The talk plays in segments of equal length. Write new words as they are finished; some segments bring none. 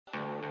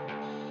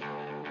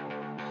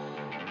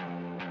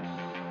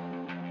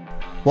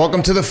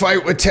Welcome to The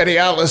Fight with Teddy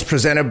Atlas,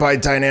 presented by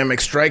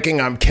Dynamic Striking.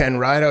 I'm Ken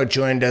Rideout,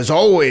 joined as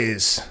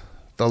always,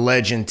 the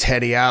legend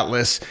Teddy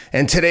Atlas.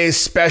 And today's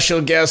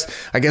special guest,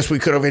 I guess we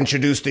could have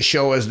introduced the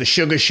show as The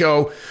Sugar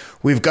Show.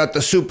 We've got the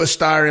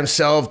superstar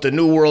himself, the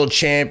new world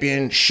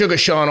champion, Sugar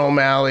Sean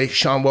O'Malley.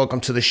 Sean, welcome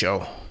to the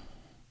show.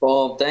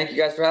 Well, thank you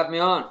guys for having me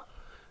on.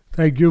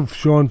 Thank you,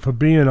 Sean, for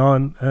being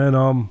on.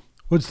 And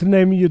what's the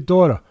name of your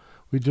daughter?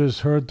 We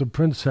just heard the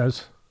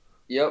princess.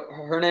 Yep,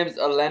 her name's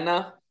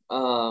Elena.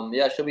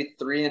 She'll be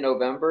 3 in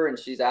November, and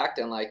she's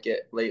acting like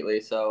it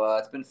lately. So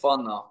it's been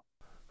fun though.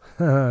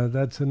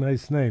 That's a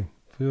nice name.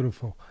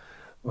 Beautiful.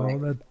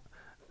 Well,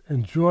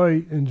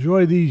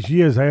 enjoy these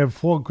years. I have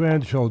 4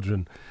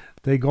 grandchildren.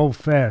 They go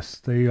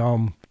fast. They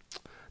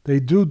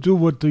do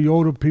what the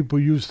older people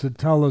used to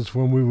tell us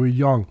when we were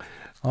young.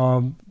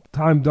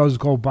 Time does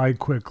go by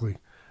quickly.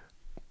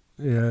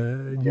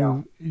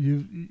 They're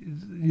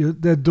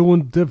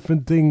doing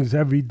different things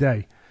every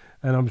day,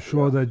 and I'm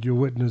sure that you're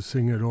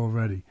witnessing it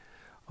already.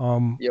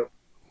 Yep.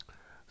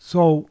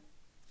 So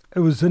it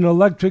was an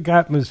electric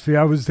atmosphere.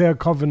 I was there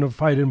covering the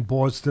fight in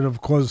Boston.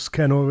 Of course,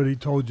 Ken already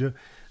told you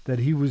that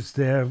he was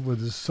there with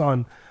his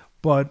son.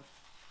 But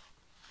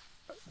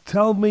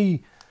tell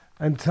me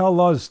and tell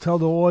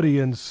the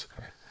audience,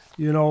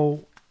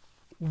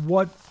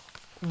 what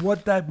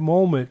that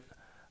moment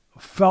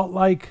felt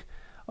like.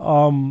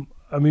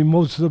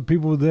 Most of the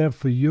people were there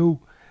for you.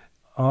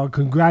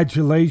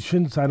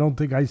 Congratulations. I don't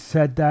think I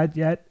said that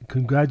yet.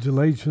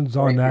 Congratulations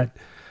on that.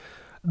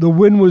 The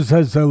win was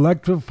as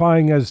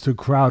electrifying as the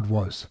crowd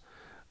was.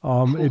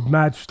 It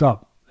matched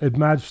up. It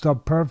matched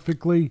up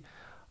perfectly.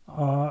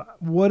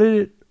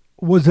 Was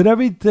it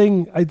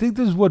everything? I think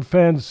this is what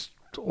fans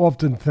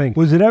often think.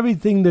 Was it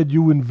everything that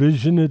you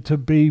envisioned it to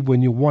be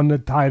when you won the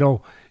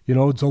title?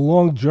 It's a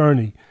long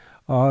journey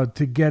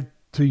to get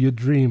to your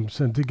dreams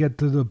and to get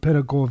to the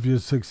pinnacle of your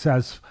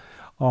success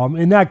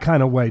in that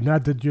kind of way.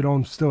 Not that you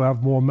don't still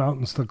have more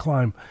mountains to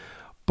climb,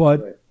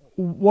 but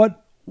right.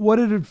 What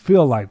did it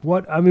feel like?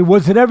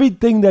 Was it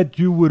everything that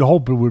you would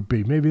hope it would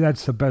be? Maybe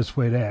that's the best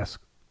way to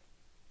ask.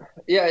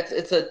 Yeah,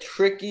 it's a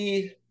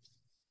tricky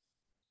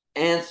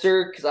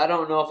answer because I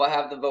don't know if I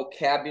have the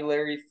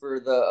vocabulary for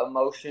the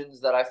emotions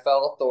that I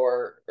felt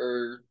or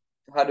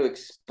how to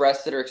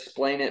express it or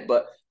explain it.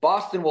 But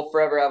Boston will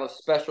forever have a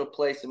special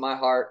place in my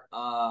heart.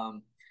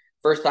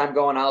 First time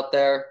going out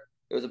there,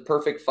 it was a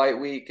perfect fight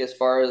week as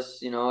far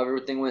as,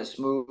 everything went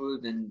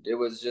smooth, and it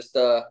was just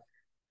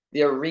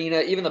the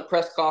arena, even the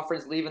press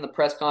conference, leaving the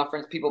press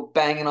conference, people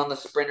banging on the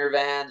Sprinter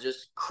van,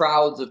 just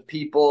crowds of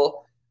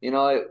people.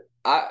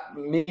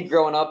 Me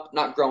growing up,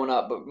 not growing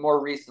up, but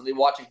more recently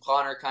watching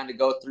Conor kind of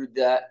go through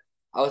that,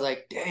 I was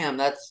like, damn,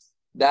 that's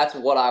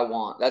what I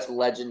want. That's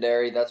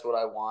legendary. That's what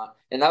I want.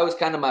 And that was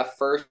kind of my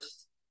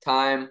first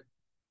time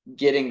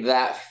getting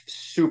that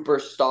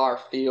superstar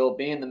feel,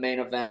 being the main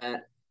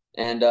event.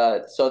 And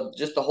so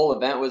just the whole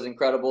event was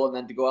incredible. And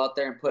then to go out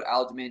there and put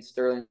Aljamain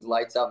Sterling's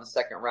lights out in the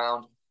second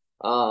round.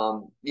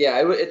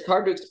 It's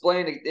hard to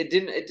explain. It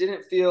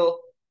didn't feel,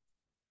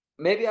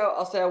 maybe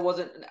I'll say I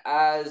wasn't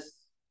as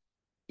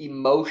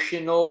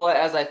emotional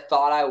as I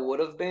thought I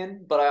would have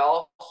been, but I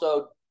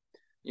also,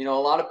 a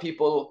lot of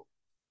people,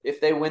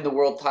 if they win the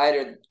world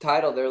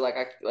title, they're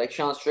like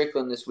Sean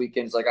Strickland this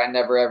weekend. It's like, I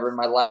never ever in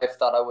my life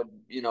thought I would,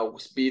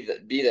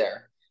 be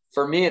there.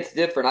 For me, it's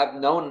different.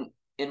 I've known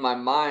in my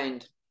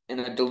mind in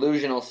a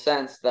delusional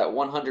sense that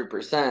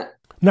 100%.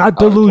 Not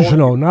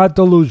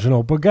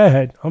delusional, but go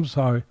ahead. I'm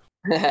sorry.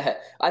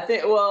 I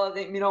think,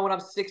 when I'm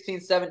 16,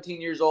 17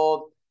 years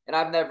old and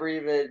I've never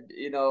even,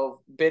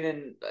 been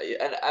in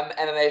an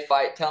MMA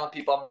fight telling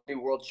people I'm going to be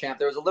world champ,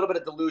 there was a little bit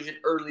of delusion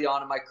early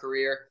on in my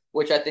career,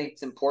 which I think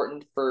is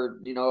important for,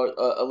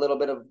 a little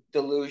bit of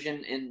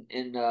delusion in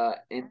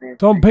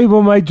some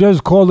people might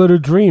just call it a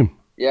dream.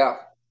 Yeah.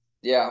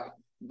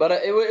 But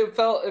it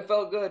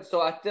felt good.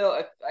 So I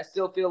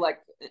still feel like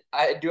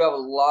I do have a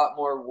lot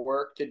more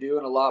work to do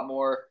and a lot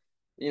more,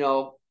 a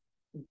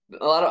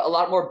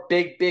lot more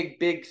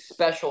big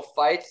special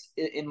fights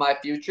in my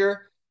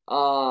future.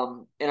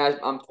 And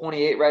I'm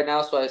 28 right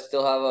now, so I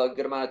still have a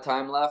good amount of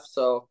time left.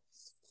 So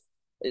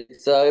it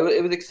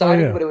was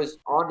exciting, But it was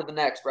on to the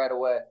next right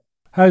away.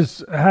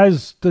 Has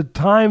the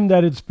time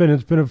that it's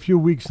been a few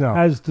weeks now,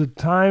 has the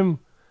time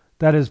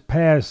that has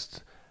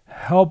passed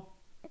helped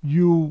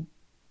you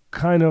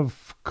kind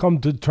of come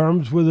to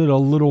terms with it a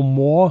little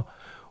more,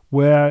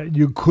 where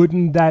you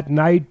couldn't that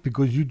night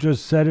because you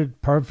just said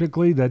it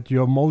perfectly, that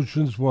your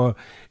emotions were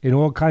in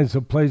all kinds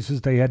of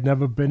places they had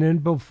never been in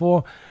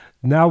before?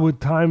 Now with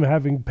time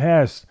having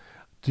passed,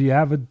 do you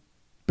have a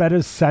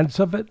better sense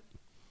of it?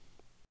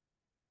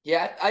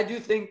 Yeah, I do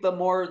think the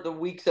more the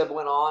weeks have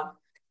went on,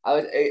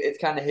 it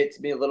kind of hits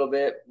me a little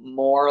bit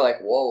more like,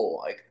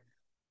 whoa, like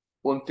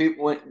when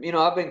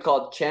I've been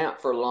called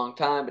champ for a long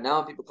time, but now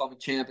when people call me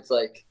champ, it's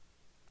like,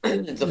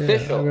 it's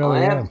official. Really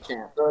I am the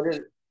champ. So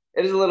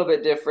it is a little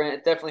bit different.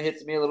 It definitely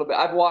hits me a little bit.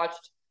 I've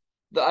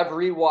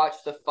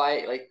rewatched the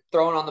fight, like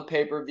throwing on the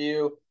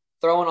pay-per-view,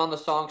 throwing on the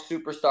song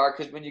Superstar,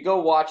 because when you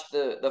go watch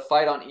the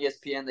fight on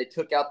ESPN, they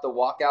took out the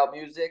walkout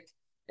music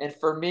And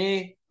for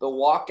me, the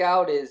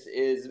walkout is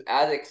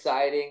as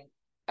exciting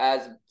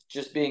as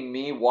just being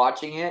me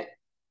watching it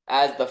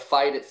as the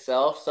fight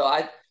itself. So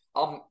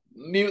I'll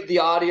mute the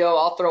audio.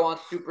 I'll throw on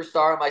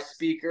Superstar on my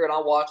speaker, and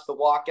I'll watch the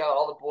walkout.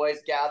 All the boys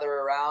gather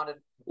around, and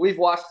we've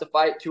watched the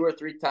fight 2 or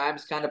 3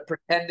 times, kind of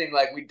pretending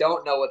like we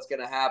don't know what's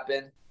going to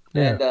happen.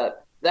 Yeah. And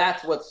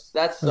that's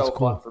so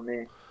cool. Fun for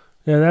me.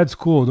 Yeah, that's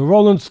cool. The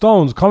Rolling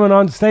Stones coming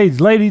on stage,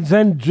 ladies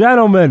and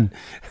gentlemen.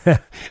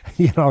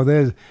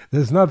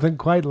 There's nothing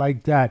quite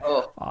like that.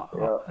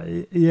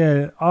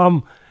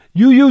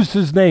 You used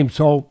his name,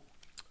 so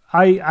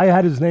I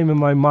had his name in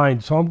my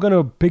mind, so I'm going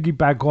to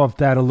piggyback off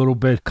that a little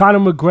bit. Conor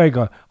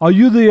McGregor, are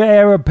you the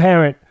heir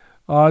apparent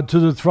to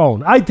the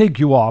throne? I think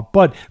you are,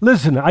 but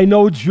listen, I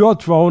know it's your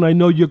throne. I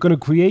know you're going to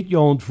create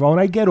your own throne.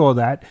 I get all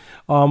that,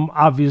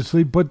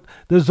 obviously, but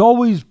there's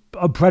always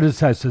a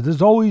predecessor.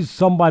 There's always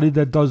somebody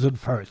that does it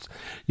first,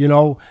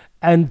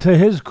 and to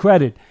his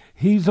credit,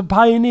 he's a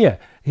pioneer.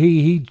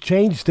 He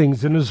changed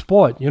things in the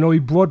sport. He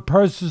brought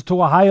purses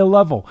to a higher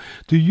level.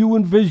 Do you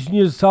envision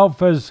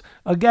yourself as,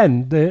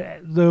 again,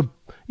 the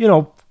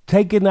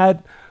taking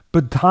that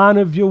baton,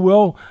 if you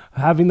will,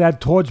 having that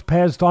torch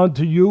passed on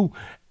to you,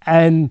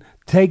 and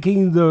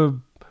taking the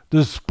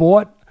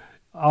sport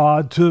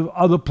to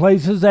other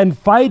places, and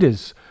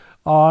fighters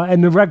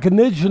and the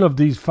recognition of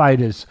these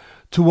fighters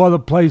to other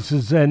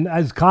places, and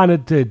as Conor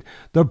did,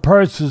 the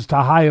purses to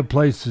higher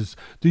places?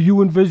 Do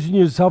you envision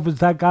yourself as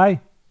that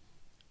guy?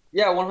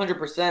 Yeah,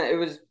 100%. It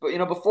was,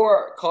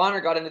 before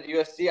Conor got into the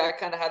UFC, I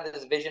kind of had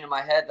this vision in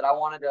my head that I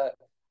wanted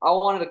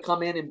to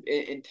come in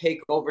and take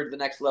over to the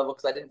next level,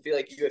 because I didn't feel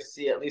like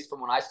UFC, at least from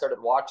when I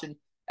started watching,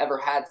 ever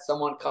had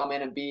someone come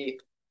in and be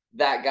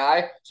that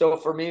guy. So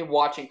for me,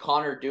 watching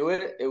Conor do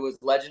it, it was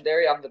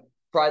legendary. I'm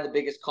probably the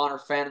biggest Conor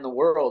fan in the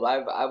world.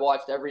 I've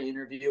watched every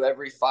interview,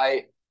 every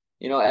fight.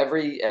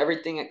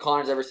 Everything that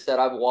Conor's ever said,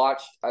 I've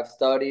watched, I've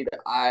studied.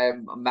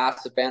 I'm a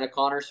massive fan of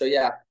Conor. So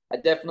yeah, I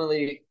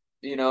definitely,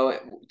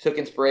 took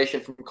inspiration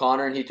from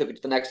Conor, and he took it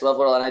to the next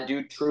level. And I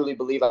do truly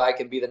believe I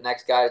can be the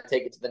next guy to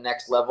take it to the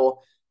next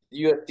level.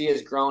 The UFC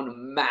has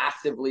grown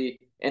massively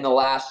in the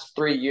last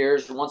 3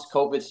 years. Once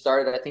COVID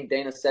started, I think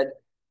Dana said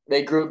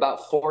they grew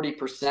about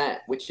 40%,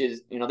 which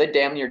is, they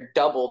damn near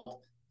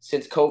doubled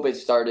since COVID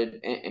started.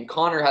 And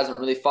Conor hasn't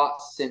really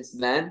fought since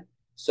then.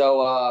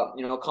 So,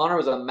 Conor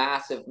was a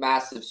massive,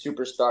 massive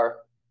superstar,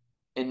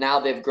 and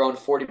now they've grown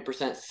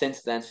 40%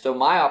 since then. So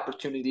my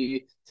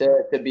opportunity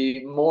to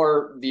be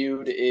more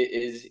viewed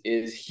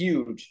is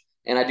huge.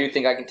 And I do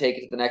think I can take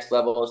it to the next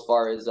level as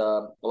far as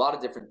a lot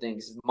of different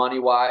things,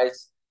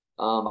 money-wise.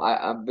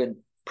 I've been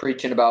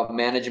preaching about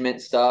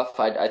management stuff.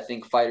 I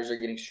think fighters are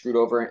getting screwed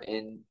over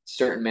in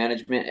certain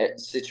management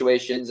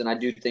situations. And I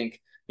do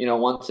think,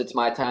 once it's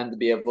my time to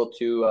be able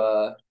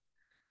to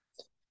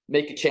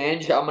make a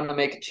change, I'm going to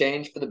make a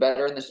change for the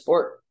better in the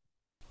sport.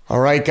 All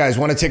right, guys,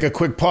 want to take a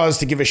quick pause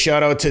to give a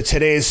shout out to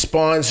today's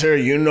sponsor.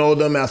 You know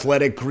them,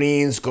 Athletic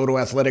Greens. Go to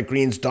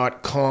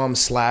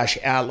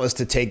athleticgreens.com/Atlas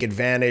to take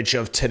advantage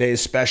of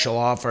today's special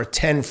offer.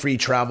 10 free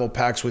travel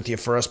packs with your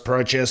first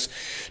purchase.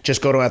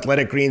 Just go to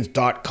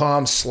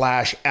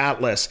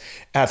athleticgreens.com/Atlas.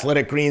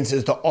 Athletic Greens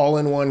is the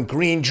all-in-one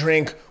green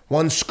drink.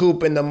 1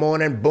 scoop in the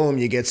morning, boom,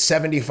 you get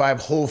 75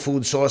 whole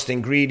food sourced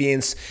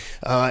ingredients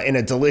in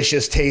a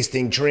delicious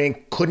tasting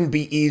drink. Couldn't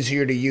be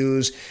easier to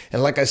use.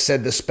 And like I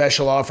said, the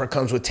special offer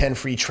comes with 10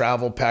 free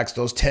travel packs.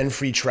 Those 10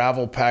 free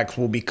travel packs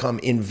will become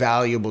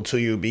invaluable to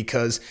you,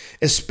 because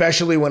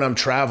especially when I'm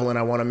traveling,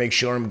 I want to make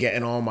sure I'm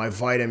getting all my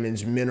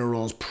vitamins,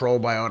 minerals,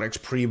 probiotics,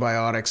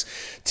 prebiotics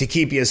to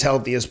keep you as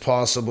healthy as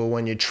possible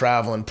when you're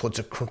traveling. Puts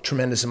a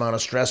tremendous amount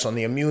of stress on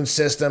the immune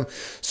system.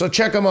 So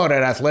check them out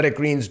at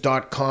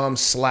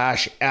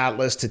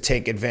athleticgreens.com/Atlas to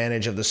take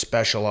advantage of the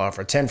special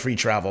offer. 10 free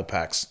travel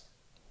packs.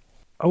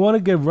 I want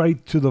to get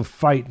right to the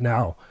fight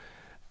now.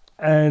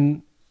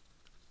 And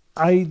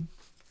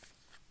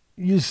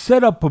you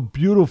set up a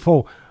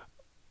beautiful,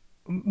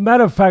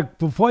 matter of fact,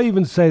 before I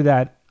even say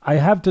that, I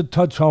have to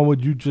touch on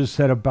what you just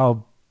said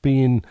about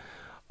being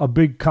a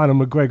big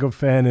Conor McGregor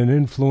fan and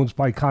influenced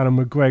by Conor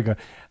McGregor.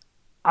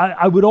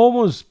 I would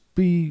almost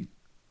be,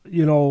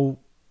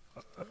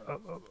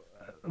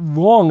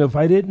 wrong if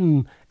I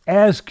didn't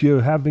ask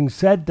you, having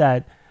said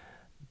that,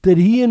 did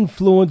he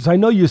influence? I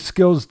know your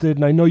skills did,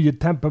 and I know your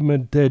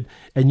temperament did,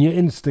 and your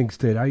instincts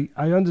did. I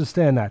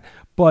understand that.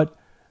 But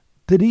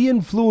did he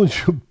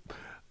influence you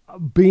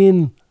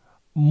being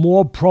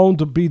more prone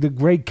to be the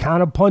great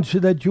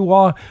counterpuncher that you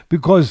are?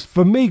 Because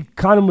for me,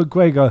 Conor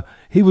McGregor,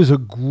 he was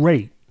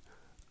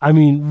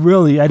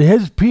really, at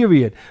his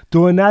period,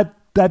 during that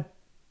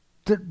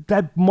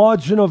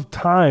margin of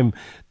time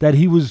that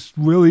he was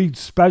really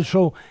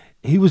special,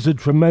 he was a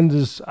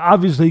tremendous,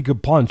 obviously he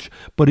could punch,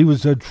 but he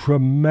was a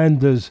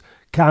tremendous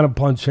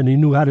counterpuncher, and he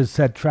knew how to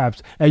set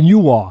traps. And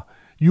you are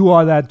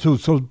that too.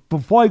 So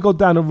before I go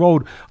down the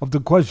road of the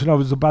question I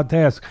was about to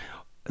ask,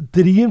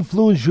 did he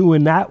influence you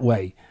in that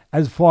way?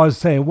 As far as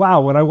saying,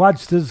 wow, when I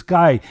watch this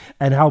guy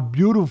and how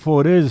beautiful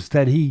it is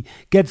that he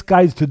gets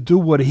guys to do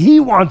what he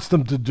wants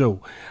them to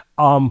do.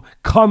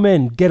 come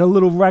in, get a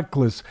little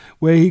reckless,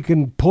 where he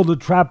can pull the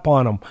trap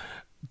on him.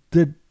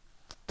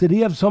 Did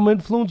he have some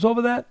influence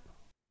over that?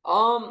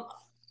 Um,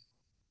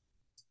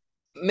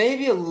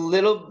 Maybe a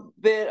little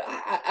bit.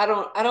 I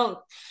don't,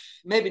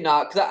 maybe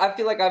not, because I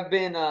feel like I've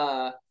been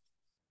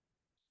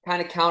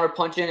kind of counter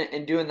punching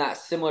and doing that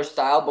similar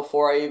style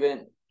before I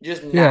even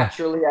just Yeah,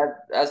 naturally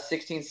as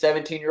 16,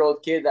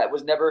 17-year-old kid that I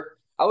was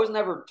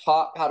never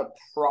taught how to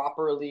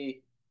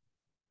properly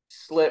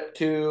slip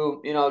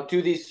to,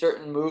 do these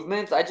certain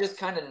movements. I just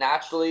kind of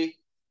naturally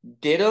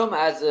did them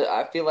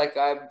I feel like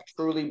I'm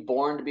truly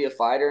born to be a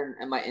fighter,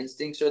 and my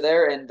instincts are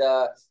there. And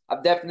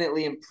I've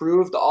definitely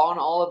improved on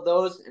all of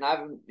those. And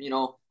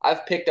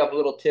I've picked up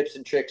little tips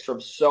and tricks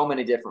from so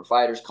many different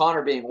fighters,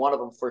 Connor being one of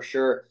them for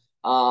sure.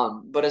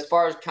 But as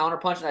far as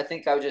counterpunching, I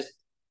think I was just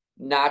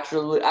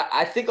naturally,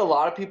 I think a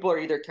lot of people are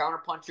either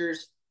counterpunchers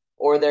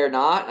or they're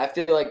not. I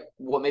feel like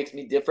what makes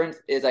me different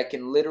is I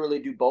can literally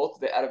do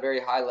both at a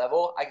very high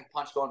level. I can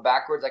punch going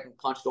backwards. I can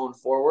punch going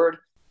forward.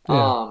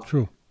 yeah, Um,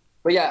 true.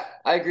 but yeah,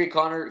 I agree.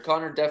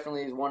 Connor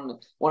definitely is one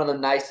of the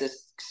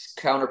nicest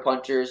counter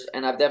punchers,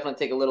 and I've definitely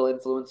taken a little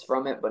influence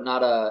from it, but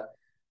not a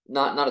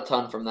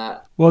ton from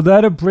that. Well,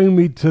 that'll bring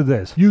me to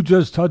this. You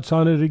just touched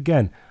on it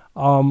again.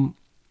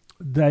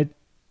 That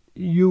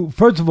you,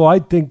 first of all, I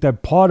think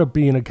that part of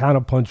being a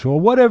counterpuncher or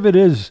whatever it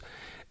is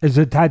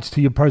attached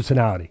to your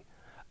personality.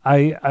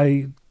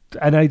 I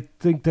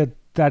think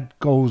that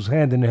goes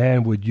hand in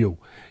hand with you.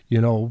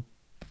 You know,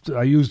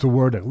 I use the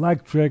word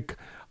electric.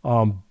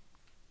 Um,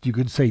 you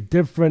could say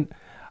different.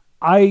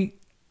 I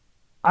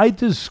I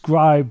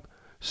describe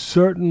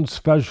certain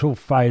special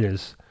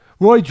fighters.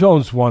 Roy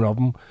Jones, one of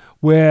them,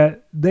 where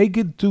they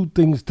could do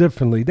things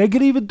differently. They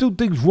could even do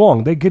things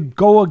wrong. They could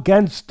go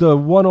against the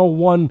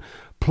 101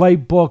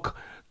 playbook,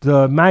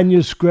 the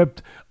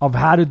manuscript of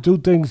how to do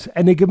things,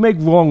 and they could make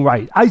wrong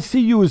right. I see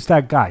you as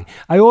that guy.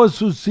 I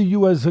also see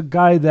you as a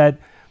guy that,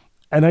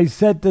 and I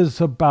said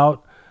this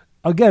about,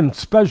 again,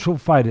 special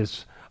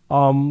fighters,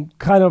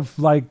 kind of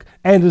like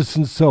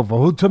Anderson Silva,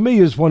 who to me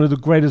is one of the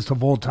greatest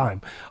of all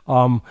time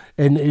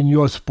in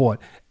your sport,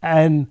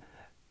 and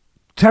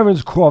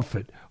Terence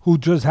Crawford, who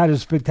just had a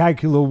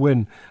spectacular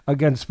win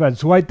against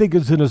Spence, who I think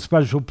is in a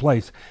special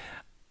place.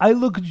 I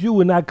look at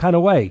you in that kind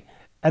of way,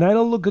 and I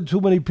don't look at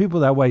too many people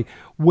that way,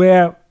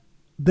 where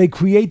they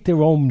create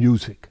their own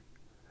music.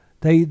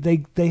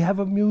 They have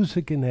a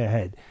music in their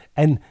head,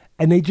 and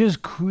they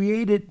just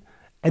create it,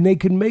 and they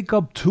can make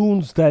up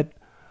tunes that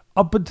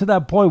up until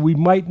that point we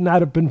might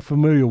not have been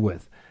familiar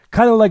with.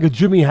 Kind of like a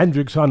Jimi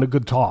Hendrix on the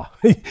guitar.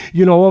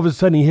 You know, all of a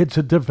sudden he hits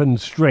a different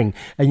string,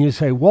 and you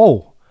say,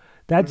 whoa,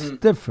 that's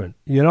different,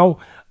 you know?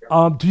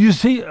 Do you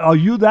see, are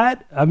you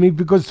that? I mean,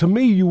 because to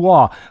me you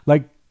are.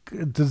 Like,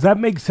 does that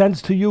make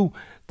sense to you?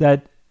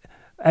 That,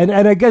 and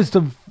I guess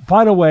the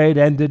final way it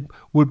ended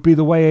would be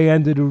the way I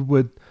ended it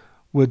with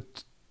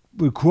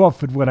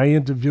Crawford when I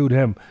interviewed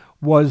him,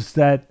 was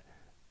that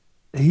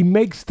he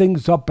makes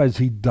things up as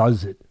he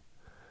does it.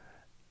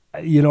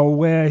 You know,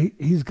 where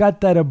he's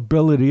got that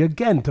ability,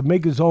 again, to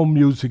make his own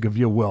music, if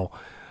you will,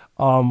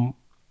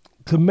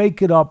 to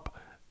make it up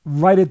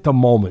right at the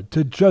moment,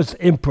 to just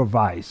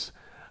improvise.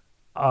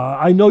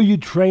 I know you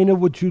train at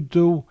what you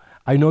do.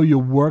 I know you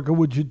work at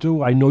what you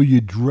do. I know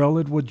you drill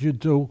at what you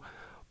do.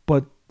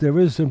 But there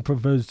is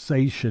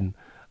improvisation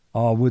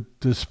with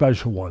the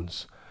special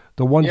ones,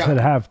 the ones that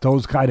have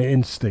those kind of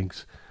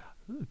instincts.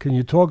 Can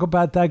you talk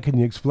about that? Can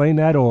you explain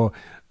that? Or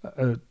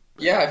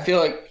Yeah, I feel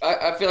like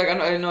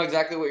I know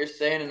exactly what you're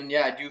saying, and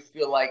yeah, I do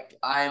feel like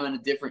I am in a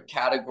different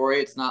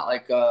category. It's not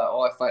like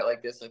oh, I fight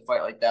like this, I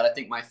fight like that. I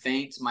think my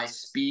feints, my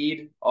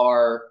speed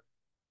are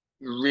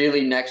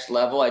really next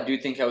level. I do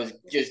think I was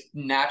just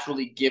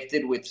naturally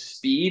gifted with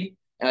speed,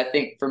 and I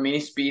think for me,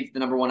 speed's the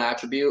number one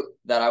attribute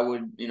that I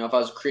would, if I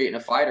was creating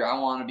a fighter, I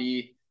want to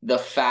be the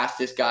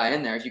fastest guy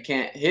in there. If you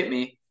can't hit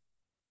me,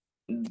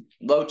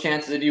 low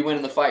chances of you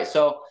winning the fight.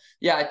 So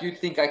yeah, I do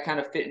think I kind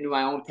of fit into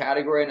my own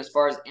category. And as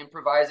far as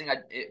improvising,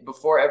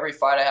 before every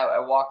fight I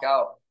walk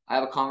out, I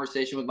have a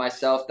conversation with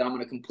myself that I'm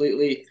going to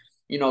completely,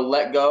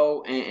 let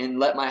go and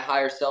let my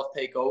higher self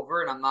take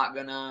over. And I'm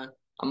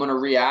going to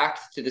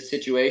react to the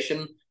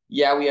situation.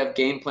 Yeah, we have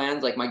game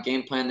plans. Like my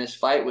game plan this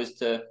fight was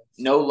to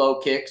no low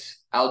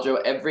kicks.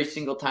 Aljo, every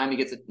single time he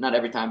gets not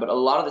every time, but a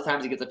lot of the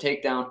times he gets a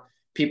takedown,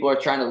 people are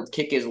trying to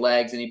kick his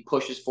legs and he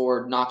pushes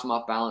forward, knocks him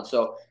off balance.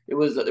 So there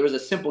was a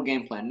simple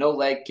game plan. No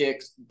leg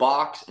kicks,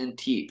 box, and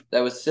teep.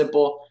 That was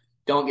simple.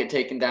 Don't get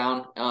taken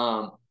down.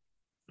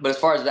 But as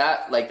far as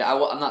that, like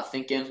I'm not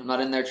thinking. I'm not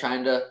in there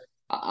trying to.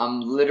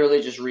 I'm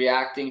literally just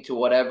reacting to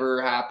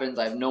whatever happens.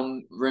 I have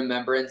no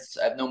remembrance.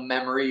 I have no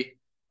memory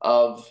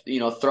of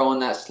throwing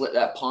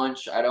that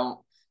punch.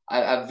 I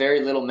have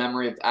very little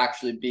memory of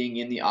actually being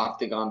in the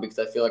octagon because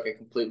I feel like I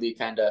completely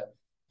kind of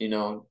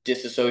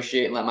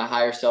disassociate and let my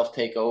higher self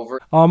take over.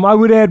 I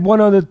would add one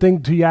other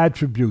thing to your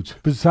attributes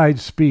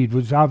besides speed,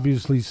 which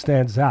obviously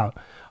stands out.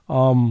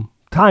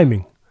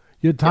 Timing.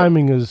 Your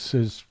timing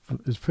is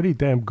pretty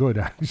damn good,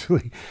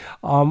 actually.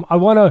 I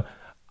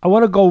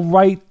wanna go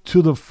right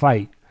to the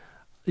fight.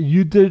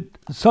 you did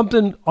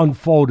something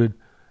unfolded,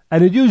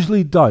 and it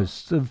usually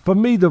does. For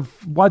me,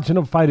 watching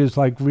a fight is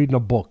like reading a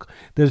book.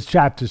 There's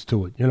chapters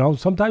to it, you know.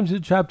 Sometimes the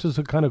chapters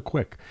are kind of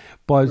quick,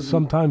 but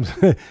sometimes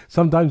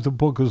sometimes the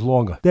book is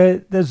longer.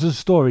 There's a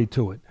story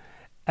to it,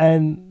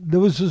 and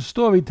there was a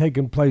story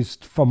taking place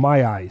from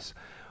my eyes,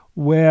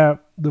 where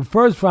the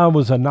first round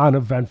was a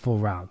non-eventful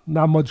round,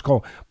 not much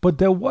going, but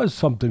there was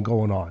something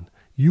going on.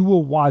 You were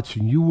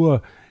watching, you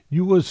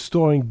were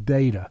storing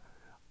data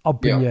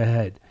up in your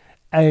head.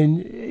 And,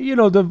 you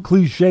know, the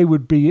cliche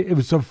would be it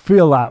was a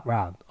feel-out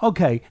round.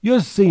 Okay,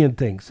 you're seeing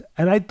things.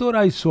 And I thought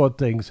I saw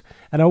things,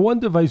 and I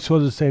wonder if I saw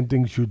the same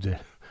things you did,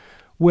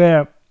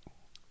 where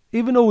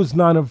even though it was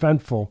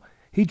non-eventful,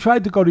 he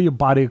tried to go to your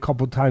body a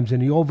couple times,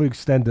 and he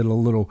overextended a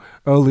little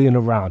early in the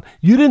round.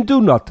 You didn't do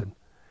nothing.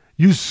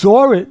 You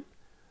saw it.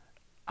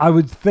 I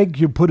would think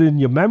you put it in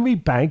your memory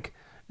bank,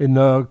 in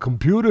the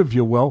computer, if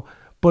you will,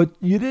 but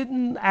you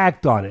didn't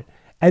act on it.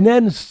 And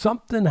then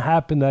something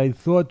happened that I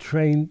thought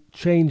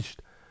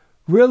changed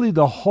really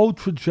the whole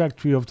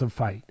trajectory of the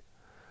fight.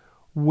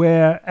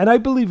 And I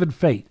believe in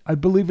fate. I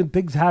believe in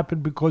things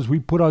happen because we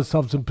put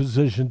ourselves in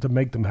position to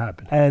make them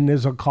happen. And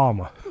there's a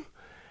karma.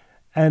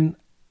 And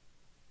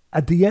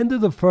at the end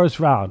of the first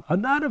round, a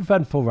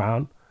non-eventful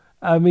round,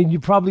 I mean, you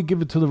probably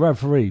give it to the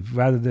referee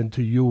rather than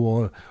to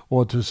you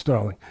or to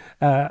Sterling.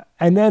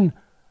 And then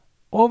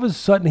all of a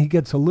sudden he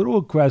gets a little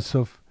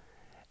aggressive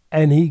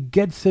and he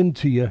gets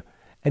into you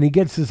and he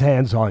gets his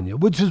hands on you,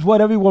 which is what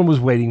everyone was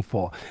waiting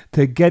for,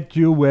 to get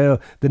you where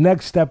the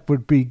next step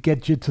would be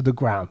get you to the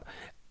ground.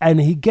 And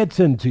he gets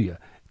into you,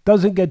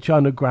 doesn't get you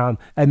on the ground,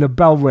 and the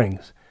bell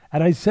rings.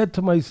 And I said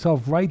to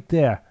myself right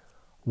there,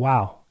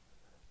 wow,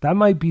 that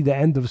might be the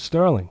end of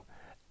Sterling.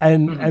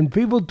 And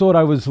people thought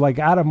I was like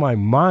out of my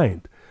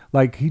mind.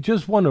 Like, he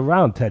just won a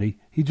round, Teddy.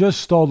 He just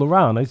stole the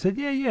round. I said,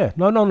 yeah.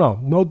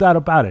 No doubt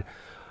about it.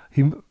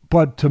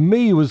 But to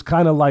me, it was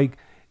kind of like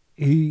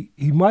he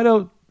might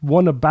have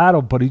won a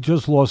battle, but he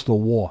just lost a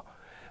war,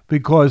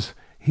 because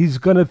he's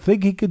going to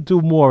think he could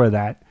do more of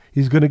that.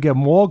 He's going to get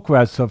more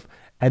aggressive,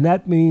 and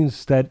that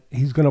means that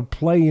he's going to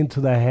play into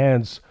the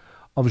hands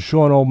of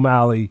Sean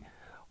O'Malley,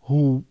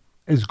 who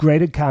is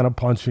great at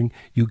counterpunching.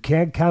 You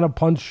can't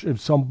counterpunch if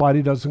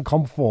somebody doesn't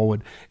come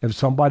forward, if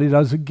somebody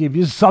doesn't give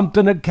you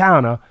something to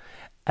counter,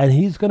 and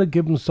he's going to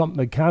give him something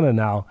to counter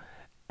now,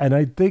 and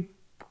I think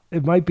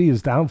it might be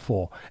his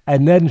downfall.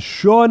 And then,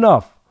 sure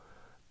enough,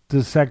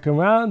 the second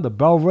round, the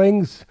bell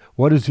rings.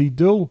 What does he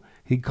do?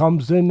 He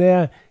comes in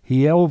there,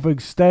 he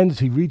overextends,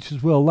 he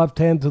reaches with a left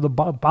hand to the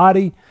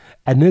body,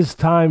 and this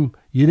time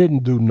you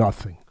didn't do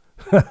nothing.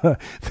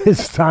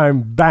 This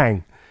time,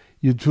 bang,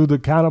 you threw the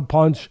counter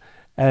punch,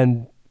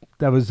 and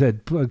that was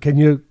it. Can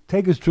you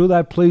take us through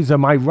that, please?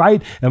 Am I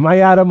right? Am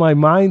I out of my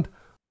mind?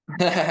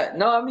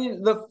 No, I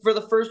mean, for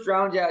the first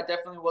round, yeah, it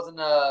definitely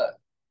wasn't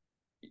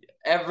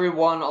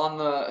everyone on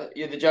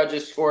the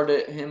judges scored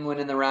him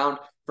winning the round.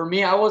 For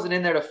me, I wasn't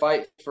in there to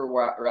fight for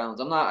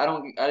rounds.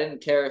 I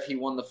didn't care if he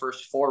won the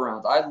first 4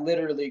 rounds. I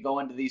literally go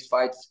into these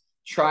fights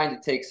trying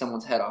to take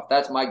someone's head off.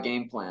 That's my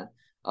game plan.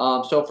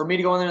 So for me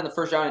to go in there in the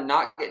first round and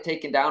not get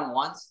taken down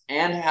once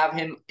and have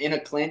him in a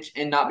clinch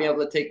and not be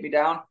able to take me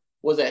down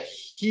was a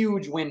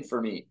huge win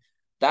for me.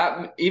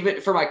 That,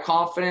 even for my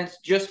confidence,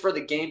 just for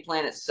the game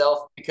plan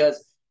itself,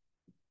 because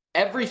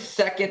every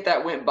second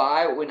that went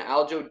by when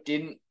Aljo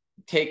didn't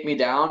take me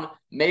down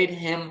made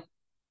him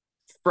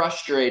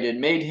frustrated,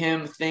 made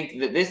him think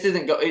that this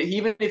isn't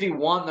even if he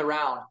won the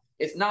round,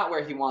 it's not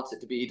where he wants it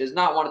to be. He does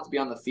not want it to be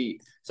on the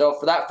feet. So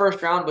for that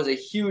first round was a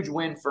huge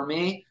win for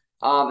me.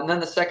 And then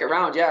the second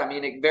round, yeah, I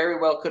mean, it very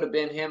well could have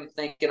been him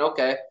thinking,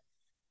 okay,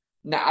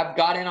 now I've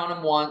got in on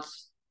him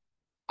once,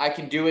 I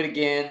can do it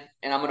again,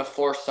 and I'm going to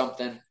force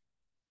something.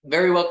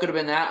 Very well could have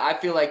been that. I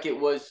feel like it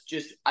was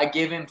just, I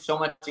gave him so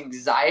much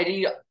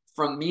anxiety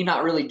from me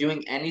not really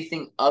doing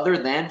anything other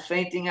than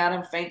feinting at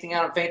him,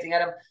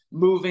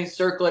 moving,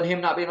 circling,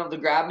 him not being able to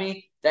grab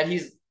me, that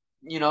he's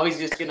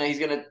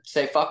gonna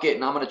say fuck it,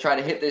 and I'm gonna try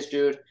to hit this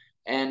dude.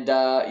 And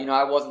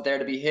I wasn't there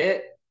to be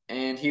hit,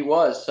 and he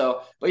was.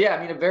 So, but yeah,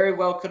 I mean, it very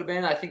well could have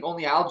been. I think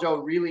only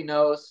Aljo really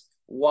knows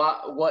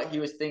what he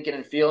was thinking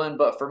and feeling.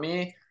 But for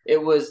me,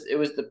 it was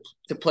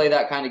to play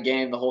that kind of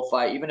game the whole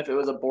fight, even if it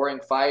was a boring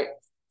fight.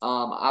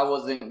 I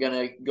wasn't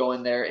gonna go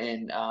in there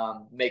and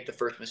make the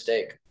first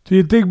mistake. Do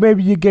you think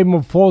maybe you gave him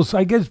a false?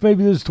 I guess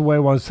maybe this is the way I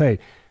want to say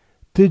it.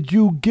 Did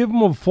you give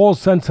him a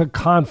false sense of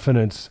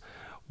confidence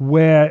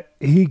where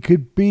he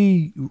could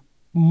be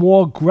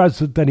more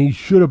aggressive than he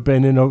should have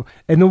been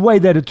in a way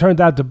that it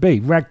turned out to be,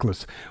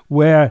 reckless,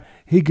 where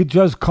he could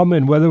just come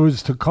in, whether it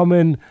was to come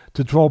in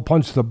to throw a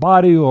punch to the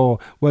body or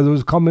whether it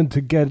was coming to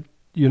get,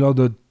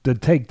 the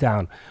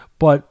takedown.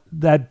 But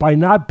that by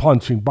not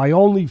punching, by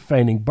only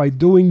feinting, by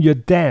doing your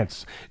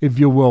dance, if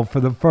you will, for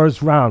the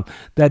first round,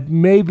 that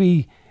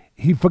maybe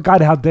he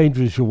forgot how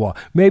dangerous you are.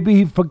 Maybe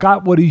he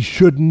forgot what he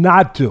should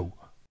not do.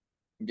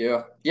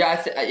 Yeah.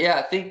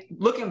 I think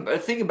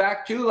thinking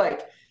back too,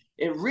 like,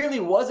 it really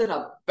wasn't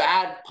a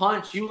bad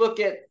punch. You look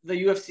at the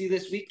UFC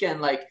this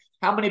weekend, like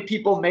how many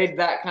people made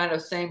that kind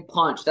of same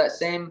punch, that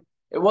same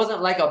it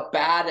wasn't like a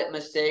bad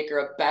mistake or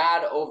a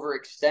bad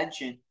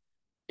overextension.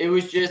 It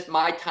was just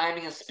my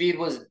timing and speed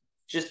was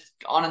just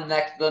on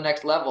the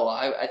next level.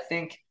 I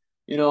think,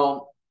 you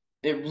know,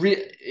 it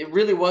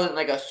really wasn't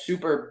like a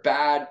super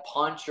bad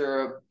punch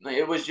or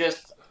it was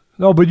just.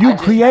 No, but you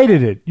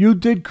created it. You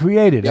did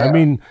create it. Yeah. I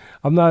mean,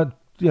 I'm not,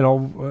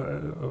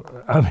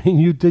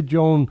 you did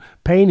your own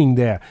painting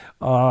there.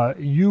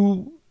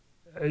 You,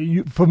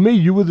 for me,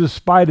 you were the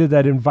spider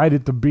that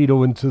invited the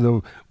beetle into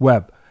the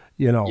web,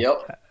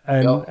 Yep.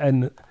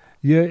 And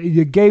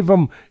you gave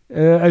them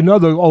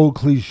another old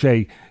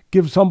cliche,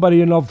 give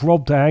somebody enough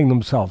rope to hang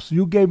themselves.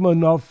 You gave them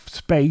enough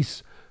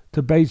space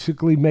to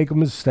basically make a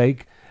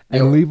mistake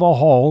and leave a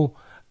hole.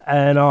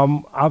 And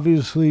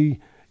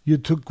obviously, you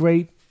took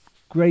great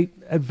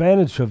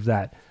advantage of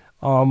that.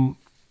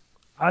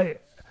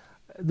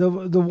 The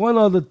one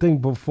other thing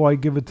before I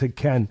give it to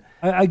Ken,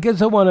 I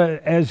guess I want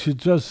to ask you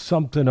just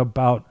something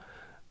about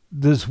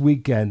this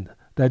weekend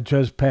that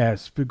just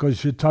passed,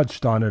 because you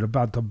touched on it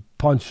about the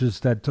punches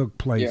that took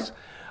place.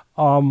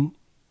 Yeah.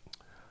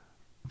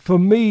 For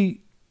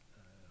me,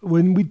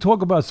 when we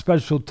talk about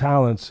special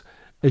talents,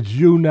 it's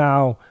you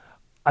now.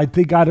 I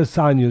think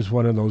Adesanya is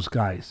one of those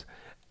guys.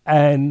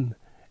 And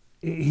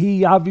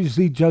he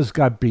obviously just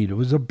got beat. It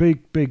was a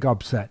big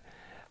upset.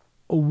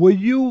 Were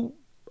you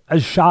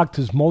as shocked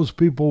as most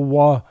people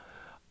were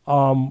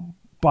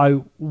by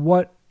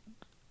what,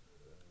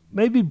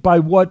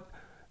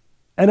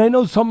 and I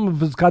know some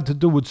of it's got to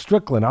do with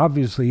Strickland.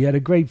 Obviously, he had a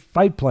great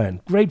fight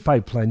plan.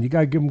 You got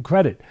to give him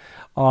credit.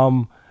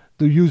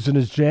 They're using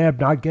his jab,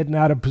 not getting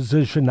out of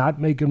position, not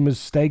making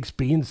mistakes,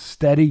 being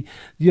steady.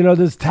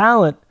 There's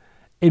talent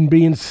in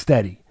being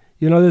steady.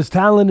 There's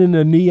talent in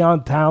the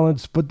neon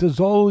talents, but there's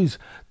always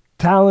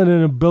talent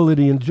and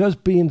ability in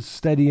just being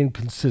steady and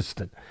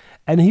consistent.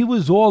 And he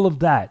was all of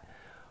that.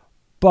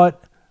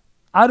 But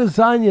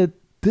Adesanya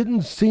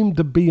didn't seem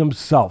to be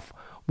himself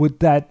with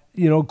that,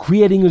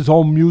 creating his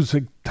own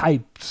music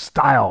type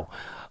style,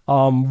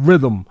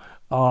 rhythm,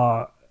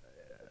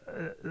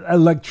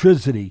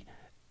 electricity.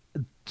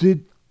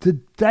 Did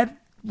that,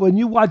 when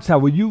you watched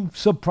that, were you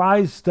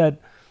surprised that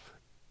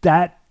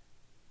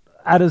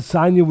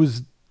Adesanya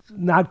was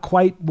not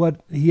quite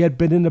what he had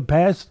been in the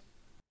past?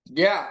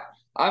 Yeah.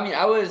 I mean,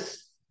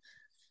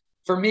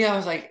 for me, I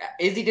was like,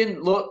 Izzy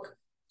didn't look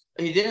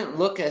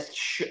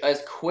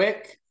as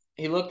quick.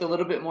 He looked a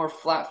little bit more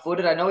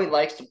flat-footed. I know he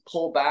likes to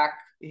pull back.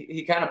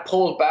 He kind of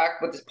pulls back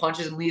with his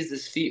punches and leaves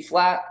his feet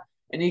flat,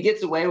 and he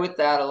gets away with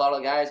that, a lot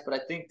of guys. But I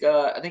think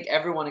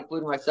everyone,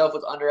 including myself,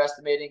 was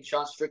underestimating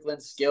Sean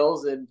Strickland's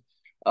skills and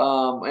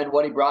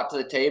what he brought to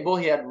the table.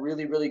 He had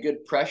really, really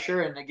good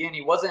pressure, and again,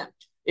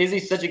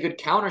 Izzy's such a good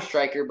counter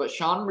striker, but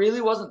Sean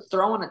really wasn't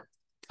throwing a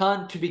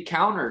ton to be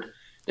countered.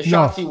 The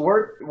shots he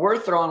were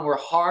throwing were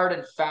hard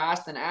and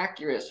fast and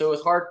accurate, so it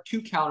was hard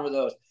to counter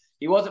those.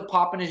 He wasn't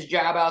popping his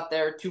jab out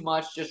there too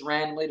much, just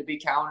randomly to be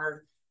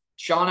countered.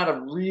 Sean had a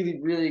really,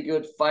 really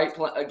good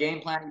game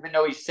plan, even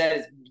though he said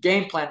his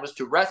game plan was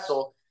to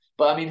wrestle.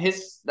 But I mean,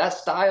 that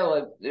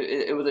style,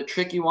 it was a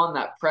tricky one.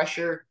 That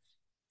pressure,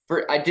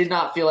 I did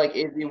not feel like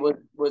Izzy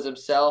was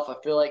himself. I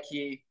feel like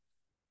he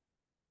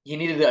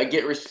needed to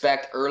get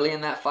respect early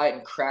in that fight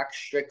and crack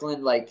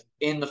Strickland like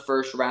in the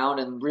first round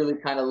and really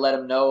kind of let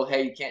him know,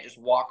 hey, you can't just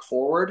walk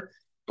forward.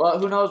 But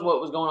who knows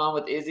what was going on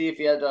with Izzy, if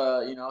he had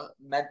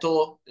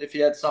if he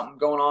had something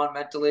going on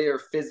mentally or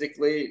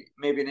physically,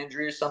 maybe an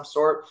injury of some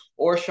sort,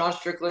 or Sean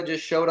Strickland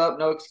just showed up,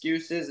 no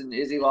excuses, and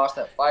Izzy lost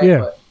that fight. Yeah.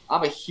 But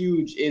I'm a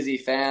huge Izzy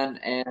fan,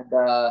 and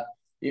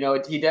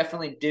he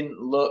definitely didn't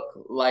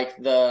look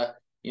like the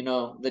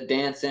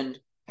dancing,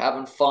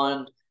 having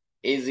fun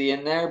Izzy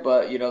in there,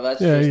 but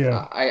that's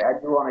I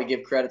do want to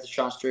give credit to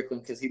Sean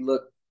Strickland because he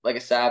looked like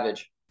a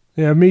savage.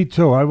 Yeah, me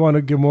too. I want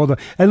to give more.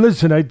 And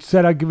listen, I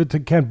said I'd give it to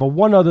Ken, but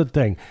one other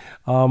thing,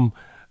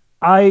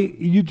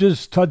 you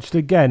just touched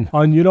again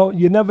on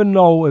you never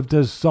know if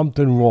there's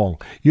something wrong.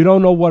 You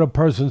don't know what a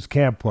person's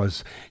camp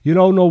was. You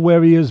don't know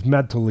where he is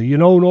mentally. You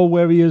don't know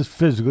where he is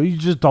physically. You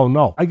just don't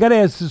know. I got to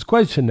ask this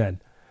question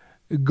then.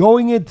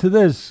 Going into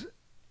this,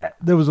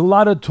 there was a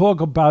lot of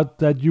talk about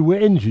that you were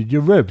injured,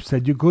 your ribs,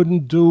 that you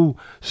couldn't do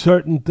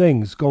certain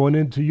things going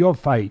into your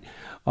fight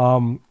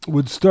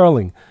with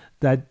Sterling,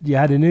 that you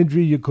had an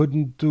injury, you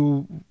couldn't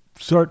do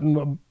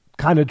certain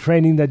kind of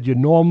training that you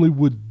normally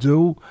would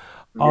do.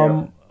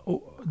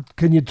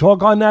 Can you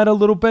talk on that a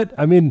little bit?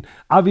 I mean,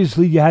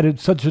 obviously you had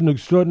such an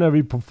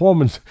extraordinary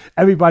performance.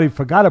 Everybody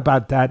forgot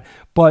about that.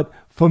 But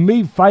for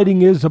me,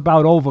 fighting is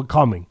about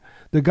overcoming.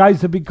 The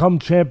guys that become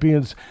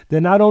champions,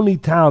 they're not only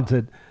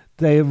talented,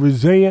 they're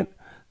resilient,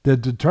 they're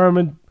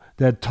determined,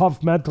 they're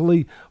tough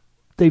mentally.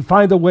 They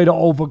find a way to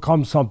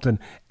overcome something.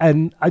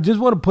 And I just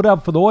want to put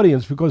out for the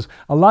audience, because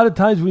a lot of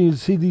times when you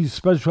see these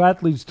special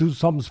athletes do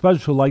something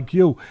special like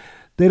you,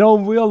 they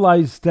don't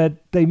realize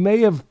that they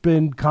may have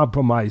been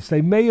compromised.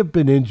 They may have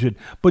been injured.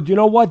 But you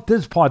know what?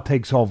 This part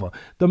takes over.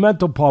 The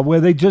mental part where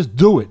they just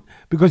do it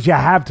because you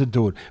have to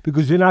do it,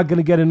 because you're not going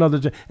to get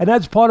another. And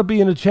that's part of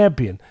being a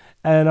champion.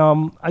 And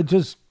I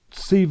just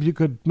see if you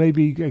could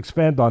maybe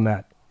expand on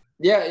that.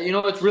 Yeah,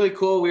 it's really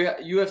cool.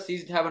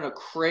 UFC's having a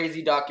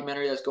crazy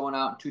documentary that's going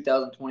out in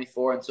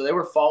 2024, and so they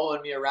were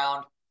following me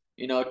around,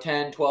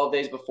 10, 12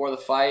 days before the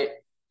fight,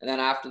 and then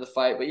after the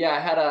fight. But yeah, I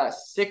had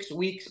 6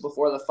 weeks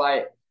before the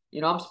fight.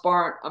 I'm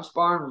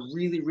sparring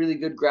really, really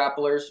good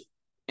grapplers,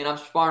 and I'm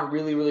sparring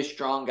really, really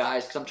strong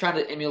guys because I'm trying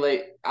to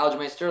emulate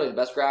Aljamain Sterling, the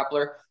best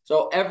grappler.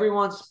 So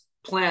everyone's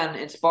plan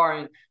in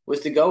sparring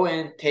was to go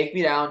in, take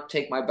me down,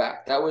 take my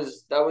back. That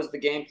was the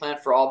game plan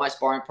for all my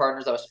sparring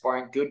partners. I was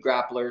sparring good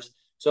grapplers.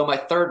 So my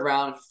third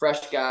round,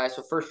 fresh guy.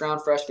 So first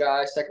round, fresh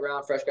guy. Second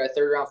round, fresh guy.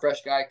 Third round,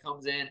 fresh guy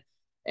comes in.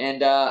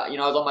 And, I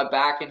was on my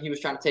back and he was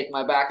trying to take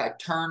my back. I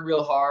turned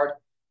real hard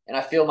and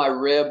I feel my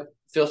rib,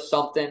 feel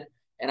something.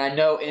 And I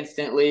know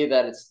instantly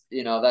that it's,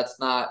 that's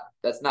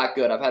not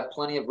good. I've had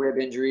plenty of rib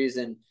injuries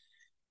and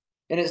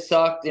it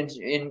sucked.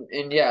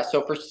 And yeah,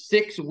 so for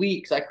 6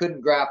 weeks, I couldn't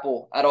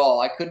grapple at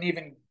all. I couldn't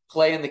even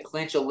play in the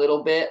clinch a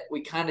little bit.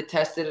 We kind of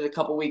tested it a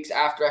couple weeks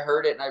after I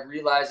heard it. And I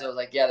realized I was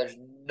like, yeah, there's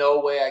no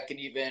way I can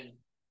even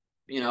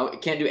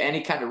it can't do any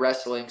kind of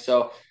wrestling.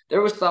 So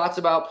there was thoughts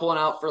about pulling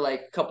out for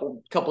like a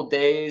couple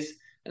days.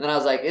 And then I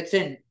was like, it's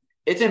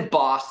in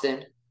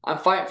Boston. I'm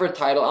fighting for a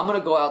title. I'm going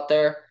to go out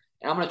there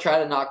and I'm going to try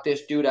to knock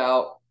this dude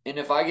out. And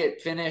if I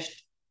get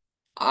finished,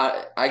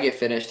 I get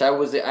finished.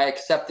 I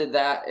accepted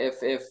that if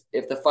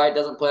the fight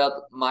doesn't play out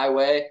my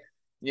way,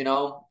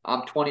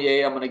 I'm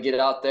 28. I'm going to get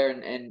out there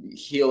and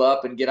heal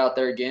up and get out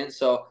there again.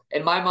 So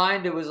in my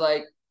mind, it was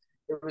like,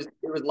 it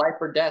was life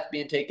or death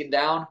being taken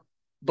down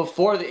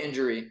before the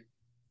injury.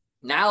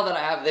 Now that I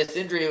have this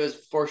injury, it was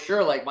for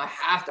sure like I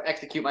have to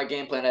execute my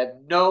game plan. I have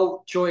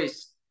no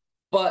choice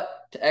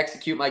but to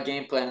execute my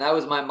game plan. And that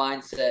was my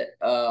mindset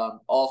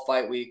all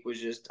fight week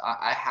was just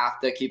I have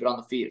to keep it on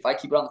the feet. If I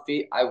keep it on the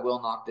feet, I will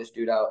knock this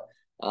dude out.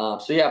 I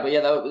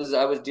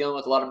was dealing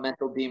with a lot of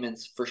mental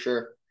demons for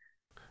sure.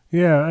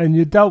 Yeah, and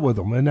you dealt with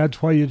them, and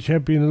that's why you're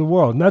champion of the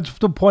world. And that's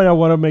the point I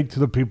want to make to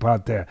the people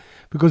out there,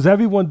 because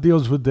everyone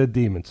deals with their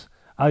demons.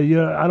 I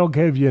don't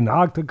care if you're in the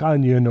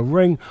octagon, you're in the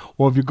ring,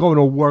 or if you're going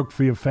to work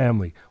for your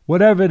family.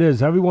 Whatever it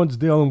is, everyone's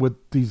dealing with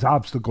these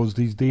obstacles,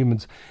 these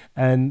demons,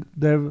 and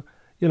they're,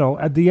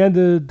 at the end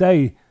of the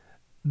day,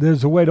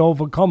 there's a way to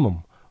overcome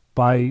them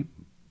by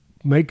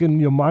making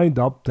your mind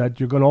up that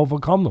you're going to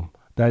overcome them.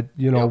 That,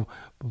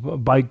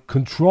 by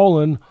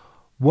controlling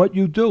what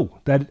you do.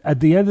 That at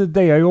the end of the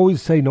day, I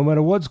always say, no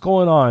matter what's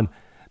going on,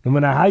 no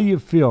matter how you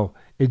feel,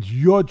 it's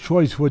your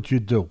choice what you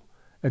do.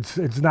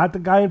 It's not the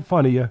guy in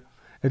front of you.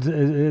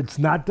 It's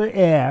not the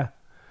air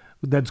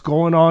that's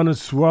going on and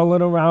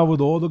swirling around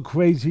with all the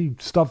crazy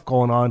stuff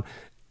going on.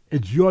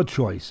 It's your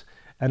choice.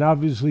 And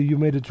obviously you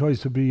made a choice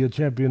to be a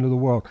champion of the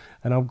world.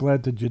 And I'm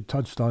glad that you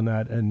touched on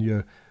that and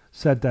you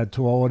said that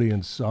to our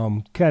audience.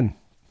 Ken.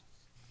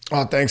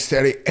 Oh, thanks,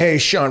 Teddy. Hey,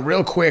 Sean,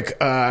 real quick,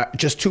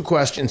 just two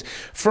questions.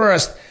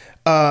 First,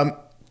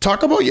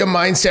 talk about your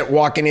mindset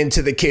walking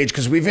into the cage,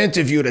 because we've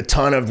interviewed a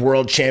ton of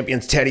world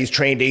champions. Teddy's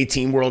trained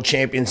 18 world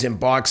champions in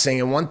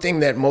boxing. And one thing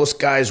that most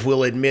guys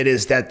will admit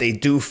is that they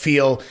do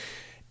feel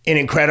an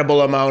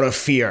incredible amount of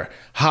fear.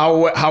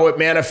 How it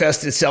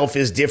manifests itself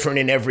is different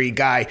in every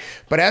guy.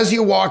 But as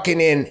you're walking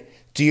in,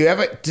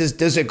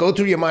 does it go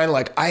through your mind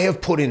like, I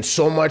have put in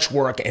so much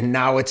work and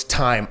now it's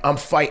time. I'm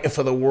fighting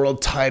for the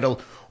world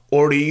title.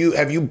 Or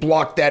have you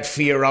blocked that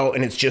fear out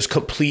and it's just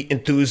complete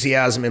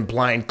enthusiasm and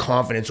blind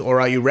confidence?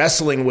 Or are you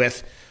wrestling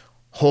with,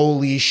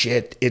 holy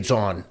shit, it's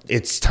on,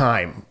 it's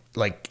time?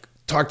 Like,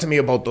 talk to me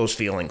about those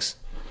feelings.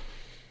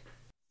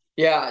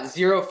 Yeah,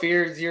 zero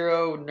fear,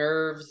 zero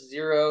nerves,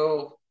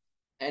 zero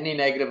any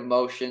negative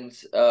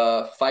emotions.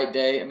 Fight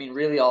day, I mean,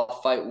 really all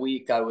fight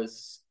week, I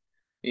was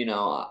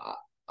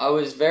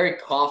very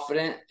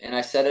confident, and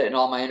I said it in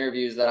all my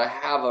interviews that I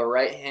have a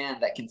right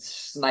hand that can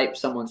snipe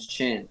someone's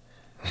chin.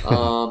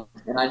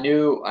 And I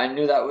knew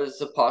that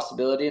was a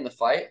possibility in the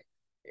fight.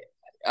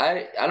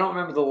 I don't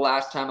remember the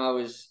last time I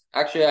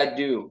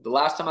do. The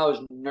last time I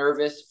was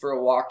nervous for a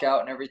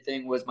walkout and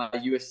everything was my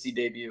UFC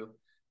debut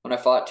when I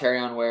fought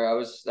Terrion Ware.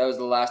 That was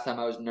the last time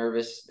I was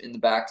nervous in the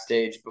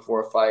backstage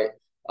before a fight.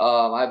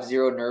 I have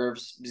zero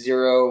nerves,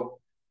 zero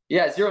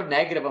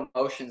negative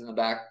emotions in the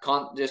back.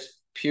 Just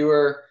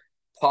pure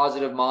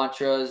positive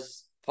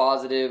mantras,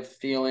 positive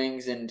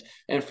feelings, and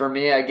for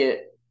me, I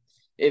get.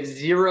 If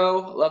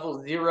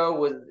level zero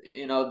was,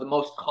 the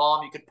most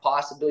calm you could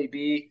possibly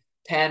be,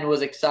 10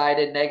 was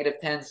excited,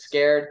 -10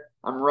 scared,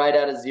 I'm right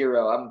at a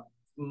 0.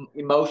 I'm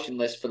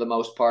emotionless for the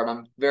most part.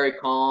 I'm very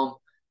calm,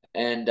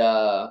 and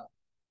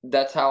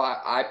that's how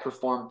I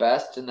perform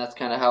best, and that's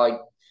kind of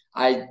how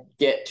I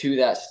get to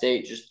that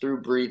state, just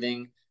through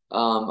breathing,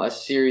 a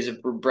series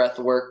of breath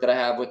work that I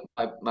have with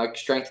my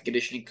strength and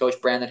conditioning coach,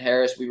 Brandon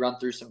Harris. We run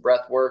through some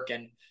breath work,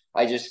 and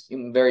I just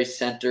am very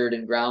centered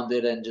and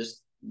grounded and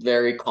just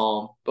very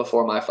calm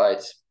before my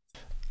fights.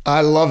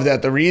 I love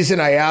that. The reason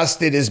I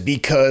asked it is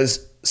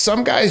because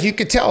some guys, you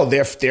could tell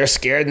they're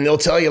scared, and they'll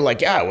tell you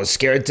like, yeah, I was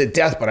scared to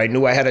death, but I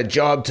knew I had a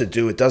job to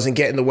do. It doesn't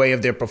get in the way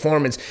of their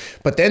performance.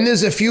 But then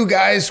there's a few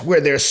guys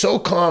where they're so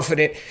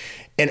confident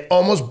and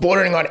almost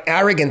bordering on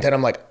arrogant that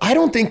I'm like, I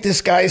don't think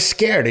this guy is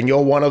scared. And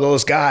you're one of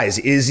those guys.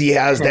 Izzy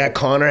has that,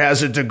 Connor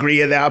has a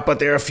degree of that, but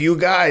there are a few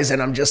guys.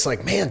 And I'm just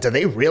like, man, do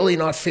they really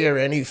not feel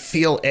any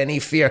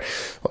fear?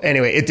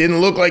 Anyway, it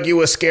didn't look like you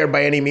were scared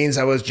by any means.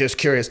 I was just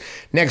curious.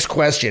 Next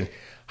question.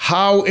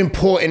 How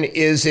important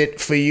is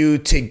it for you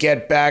to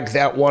get back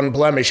that one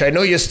blemish? I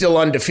know you're still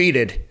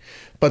undefeated,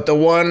 but the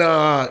one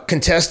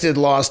contested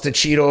loss to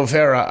Chito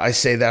Vera, I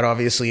say that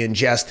obviously in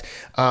jest.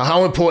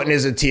 How important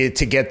is it to you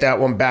to get that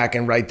one back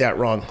and right that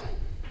wrong?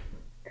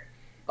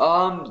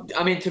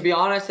 I mean, to be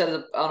honest,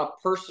 on a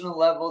personal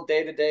level,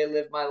 day to day,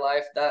 live my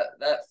life.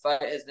 That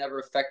fight has never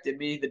affected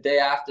me. The day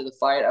after the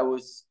fight,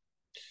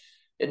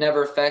 it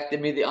never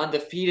affected me. The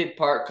undefeated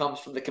part comes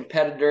from the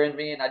competitor in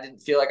me, and I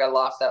didn't feel like I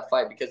lost that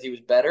fight because he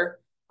was better.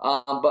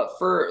 But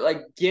for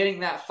like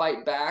getting that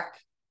fight back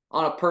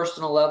on a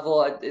personal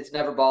level, it's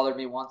never bothered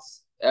me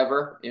once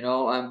ever.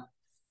 I've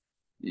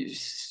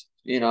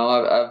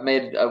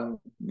made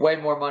way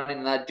more money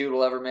than that dude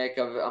will ever make.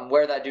 I'm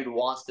where that dude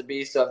wants to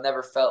be, so I've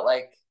never felt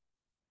like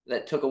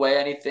that took away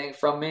anything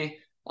from me.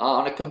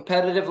 On a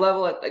competitive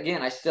level,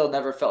 again, I still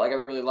never felt like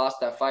I really lost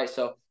that fight.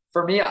 So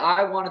for me,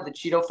 I wanted the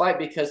Chito fight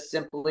because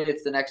simply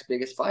it's the next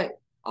biggest fight.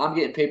 I'm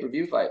getting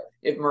pay-per-view fight.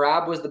 If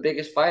Merab was the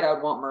biggest fight,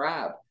 I'd want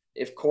Merab.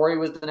 If Corey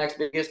was the next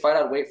biggest fight,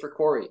 I'd wait for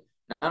Corey.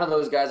 None of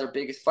those guys are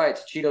biggest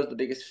fights. Chito's the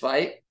biggest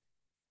fight,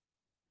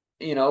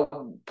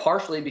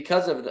 partially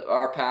because of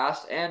our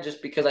past and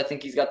just because I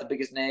think he's got the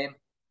biggest name,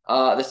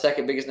 the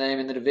second biggest name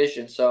in the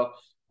division. So,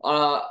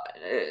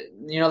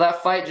 that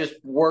fight just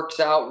works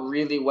out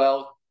really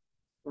well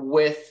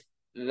with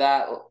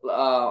that,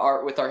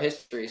 with our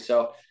history.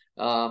 So,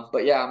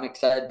 but yeah, I'm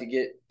excited to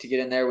get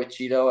in there with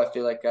Chito. I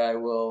feel like I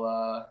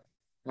will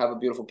have a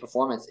beautiful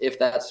performance if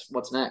that's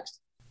what's next.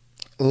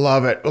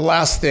 Love it.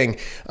 Last thing,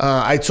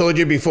 I told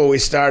you before we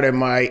started,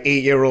 my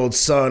 8-year-old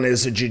son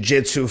is a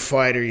jiu-jitsu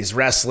fighter. He's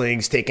wrestling,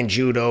 he's taking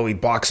judo, he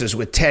boxes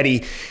with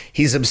Teddy.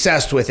 He's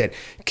obsessed with it.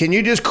 Can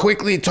you just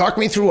quickly talk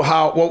me through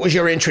what was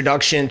your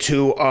introduction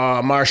to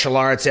martial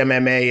arts,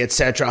 MMA,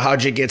 etc.?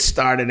 How'd you get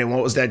started, and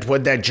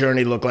what'd that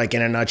journey look like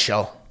in a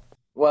nutshell?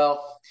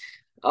 Well,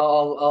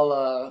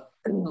 I'll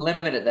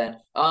limit it then.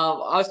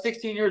 I was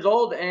 16 years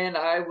old, and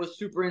I was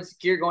super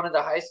insecure going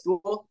into high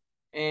school,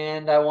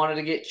 and I wanted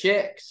to get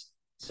chicks.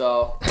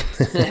 So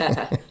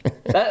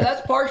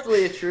that's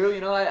partially true.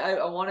 I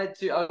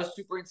was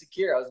super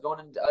insecure. I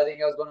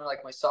think I was going to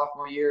like my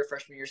sophomore year,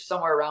 freshman year,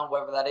 somewhere around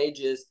whatever that age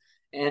is.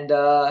 And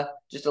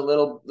just a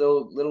little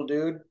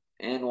dude,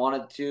 and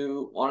wanted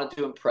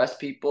to impress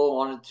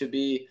people,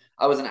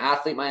 I was an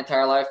athlete my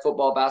entire life,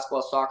 football,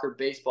 basketball, soccer,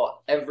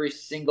 baseball. Every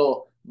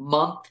single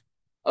month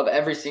of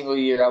every single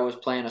year I was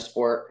playing a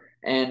sport.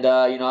 And,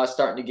 I was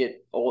starting to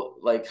get old,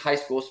 like high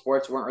school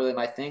sports weren't really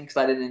my thing because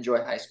I didn't enjoy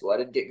high school. I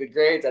didn't get good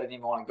grades. I didn't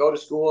even want to go to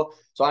school.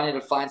 So I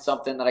needed to find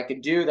something that I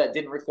could do that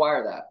didn't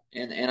require that.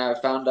 And I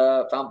found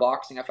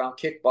boxing. I found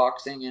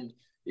kickboxing, and,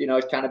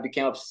 it kind of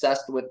became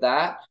obsessed with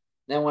that.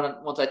 Then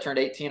once I turned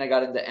 18, I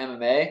got into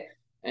MMA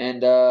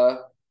and I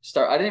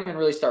didn't even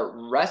really start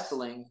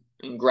wrestling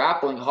and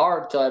grappling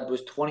hard until I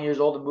was 20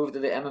 years old and moved to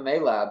the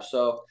MMA lab.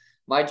 So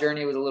my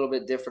journey was a little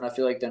bit different, I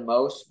feel like, than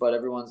most, but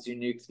everyone's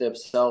unique to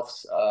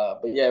themselves.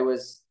 But yeah,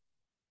 it's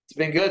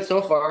been good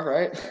so far,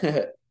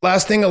 right?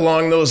 Last thing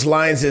along those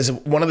lines is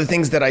one of the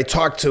things that I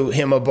talk to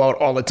him about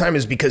all the time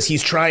is because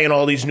he's trying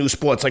all these new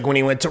sports, like when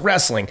he went to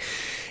wrestling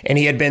and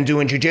he had been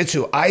doing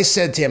jiu-jitsu. I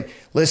said to him,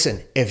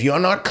 listen, if you're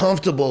not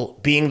comfortable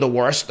being the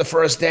worst the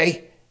first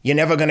day, you're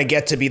never going to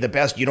get to be the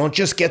best. You don't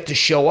just get to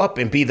show up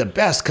and be the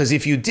best, because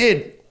if you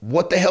did,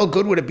 what the hell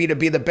good would it be to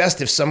be the best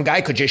if some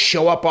guy could just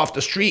show up off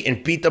the street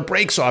and beat the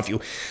brakes off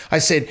you? I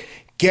said,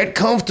 get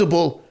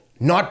comfortable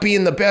not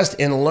being the best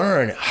and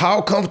learn.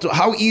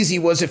 How easy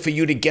was it for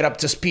you to get up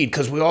to speed?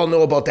 Because we all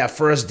know about that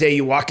first day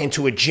you walk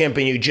into a gym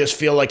and you just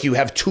feel like you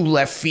have 2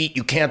 left feet,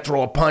 you can't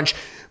throw a punch.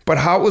 But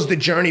how was the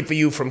journey for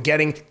you from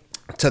getting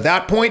to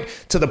that point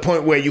to the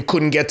point where you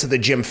couldn't get to the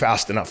gym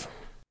fast enough?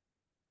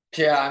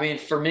 Yeah, I mean,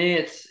 for me,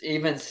 it's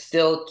even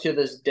still to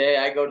this day,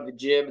 I go to the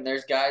gym and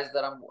there's guys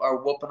that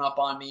are whooping up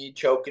on me,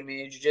 choking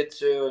me in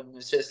jiu-jitsu, and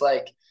it's just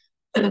like,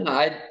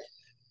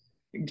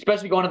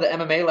 especially going to the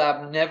MMA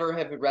lab, never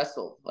have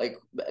wrestled. Like,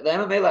 the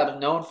MMA lab is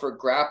known for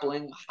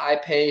grappling,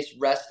 high-paced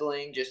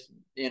wrestling,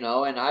 and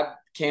I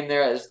came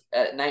there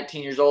at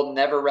 19 years old,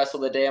 never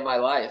wrestled a day of my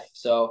life.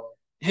 So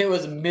it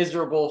was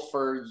miserable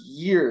for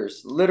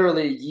years,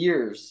 literally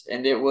years,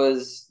 and it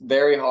was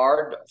very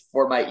hard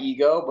for my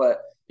ego,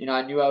 but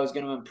I knew I was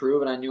going to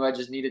improve, and I knew I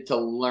just needed to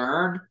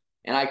learn,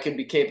 and I could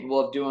be capable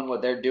of doing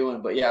what they're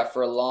doing. But yeah,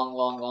 for a long,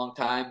 long, long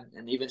time,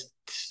 and even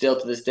still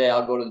to this day,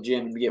 I'll go to the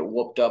gym and get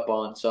whooped up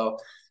on. So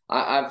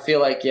I feel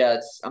like,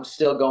 I'm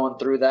still going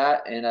through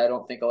that, and I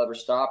don't think I'll ever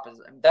stop.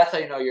 That's how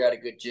you know you're at a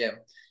good gym.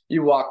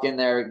 You walk in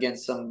there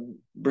against some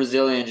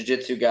Brazilian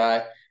jiu-jitsu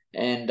guy,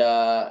 and,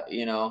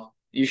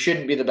 you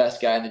shouldn't be the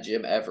best guy in the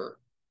gym ever.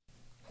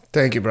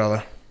 Thank you,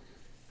 brother.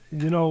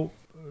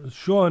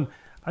 Sean,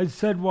 I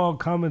said while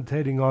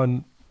commentating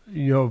on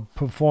your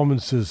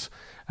performances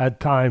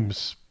at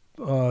times,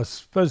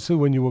 especially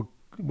when you were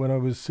when I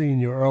was seeing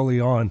you early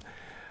on,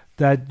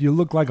 that you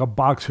look like a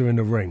boxer in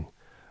the ring.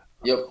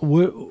 Yep.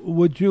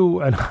 Would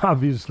you, and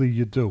obviously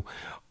you do,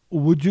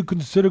 would you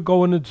consider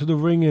going into the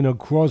ring in a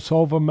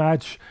crossover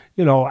match,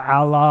 a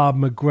la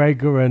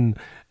McGregor and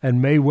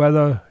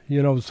Mayweather,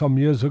 some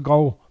years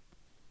ago?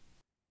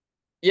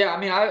 Yeah, I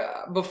mean,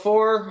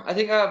 I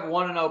think I have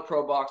 1-0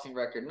 pro boxing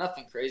record.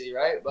 Nothing crazy,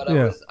 right? But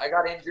I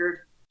got injured.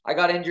 I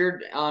got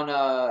injured on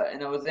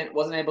and I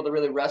wasn't able to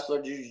really wrestle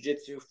or do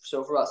jiu-jitsu.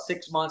 So for about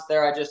 6 months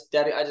there, I just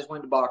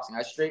went to boxing.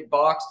 I straight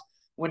boxed.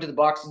 Went to the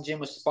boxing gym,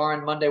 was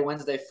sparring Monday,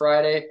 Wednesday,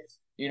 Friday.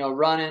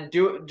 Running,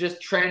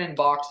 just training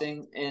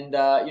boxing, and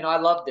I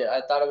loved it.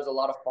 I thought it was a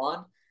lot of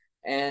fun,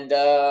 and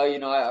I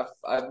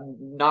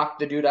knocked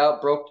the dude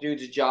out, broke the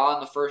dude's jaw in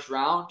the first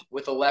round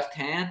with a left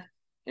hand,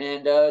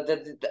 and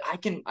I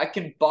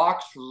can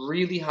box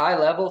really high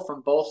level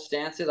from both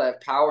stances. I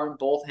have power in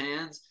both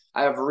hands.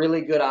 I have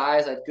really good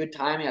eyes. I have good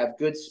timing. I have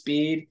good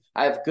speed.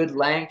 I have good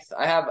length.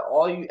 I have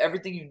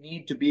everything you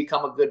need to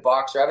become a good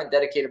boxer. I haven't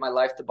dedicated my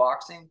life to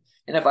boxing,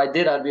 and if I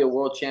did, I'd be a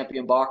world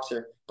champion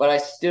boxer. But I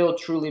still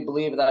truly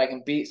believe that I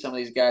can beat some of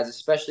these guys,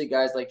 especially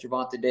guys like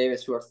Gervonta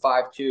Davis who are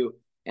 5'2".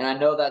 And I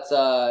know that's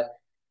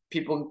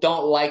people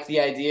don't like the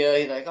idea.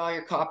 He's like, oh,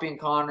 you're copying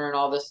Conor and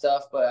all this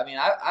stuff. But I mean,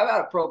 I've had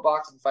a pro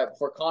boxing fight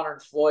before Conor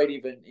and Floyd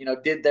even,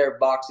 did their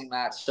boxing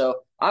match. So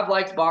I've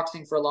liked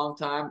boxing for a long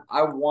time.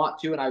 I want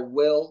to, and I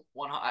will.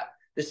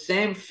 The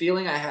same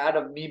feeling I had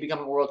of me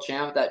becoming world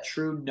champ, that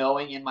true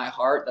knowing in my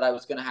heart that I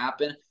was going to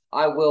happen,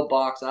 I will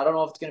box. And I don't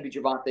know if it's going to be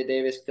Gervonta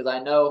Davis because I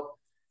know.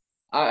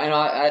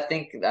 I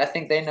think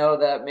they know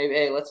that maybe,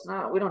 hey,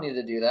 we don't need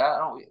to do that.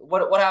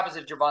 What happens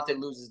if Gervonta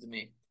loses to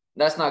me?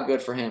 That's not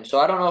good for him. So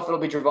I don't know if it'll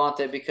be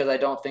Gervonta because I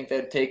don't think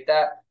they'd take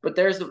that. But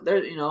there's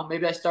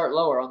maybe I start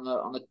lower on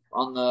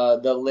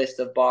the list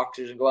of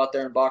boxers and go out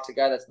there and box a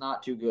guy that's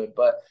not too good.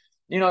 But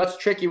it's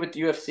tricky with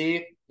the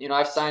UFC.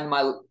 I've signed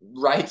my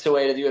rights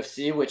away to the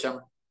UFC, which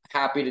I'm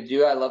happy to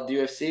do. I love the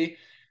UFC,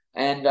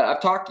 and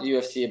I've talked to the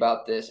UFC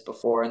about this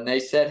before, and they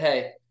said,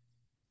 hey,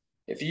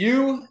 if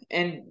you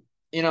and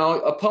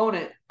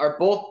opponent are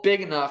both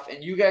big enough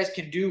and you guys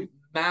can do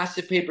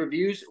massive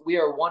pay-per-views, we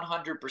are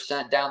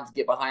 100% down to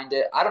get behind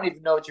it. I don't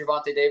even know if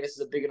Gervonta Davis is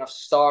a big enough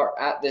star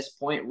at this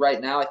point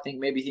right now. I think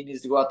maybe he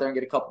needs to go out there and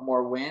get a couple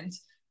more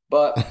wins.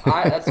 But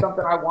that's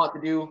something I want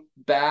to do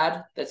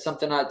bad. That's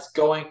something that's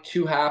going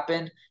to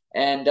happen.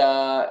 And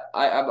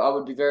I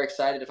would be very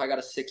excited if I got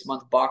a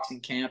 6-month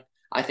boxing camp.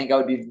 I think I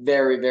would be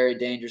very, very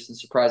dangerous and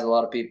surprise a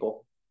lot of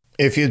people.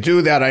 If you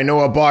do that, I know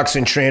a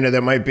boxing trainer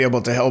that might be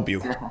able to help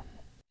you.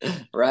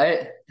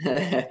 Right?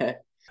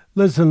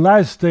 Listen,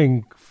 last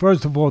thing.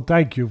 First of all,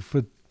 thank you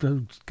for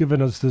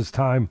giving us this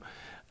time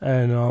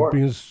and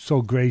being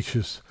so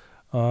gracious.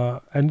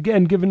 And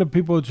giving the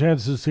people a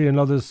chance to see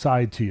another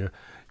side to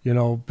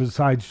you,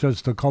 besides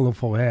just the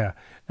colorful hair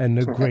and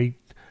the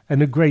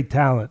great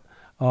talent.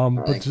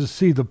 But to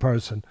see the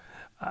person.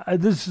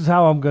 This is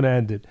how I'm going to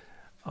end it.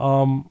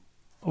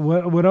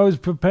 When I was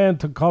preparing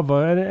to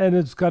cover, and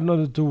it's got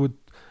nothing to do with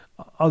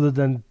other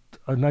than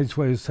a nice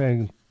way of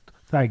saying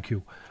thank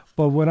you.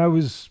 But when I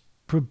was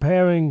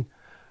preparing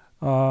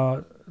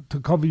to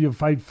cover your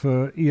fight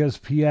for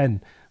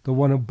ESPN, the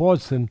one in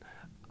Boston,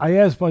 I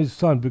asked my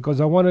son, because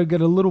I want to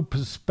get a little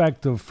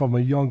perspective from a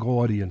young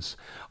audience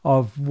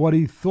of what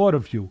he thought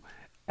of you.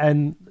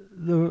 And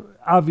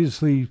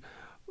obviously,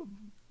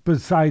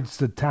 besides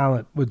the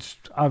talent, which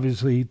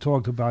obviously he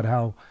talked about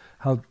how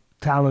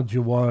talented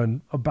you were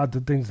and about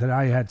the things that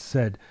I had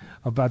said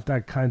about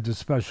that kind of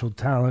special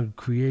talent,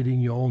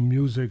 creating your own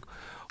music,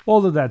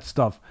 all of that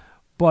stuff.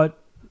 But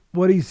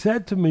what he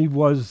said to me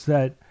was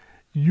that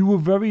you were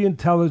very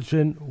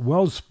intelligent,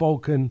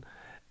 well-spoken,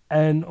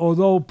 and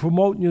although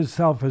promoting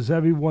yourself as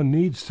everyone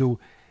needs to,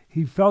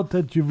 he felt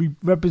that you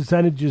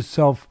represented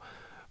yourself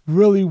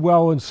really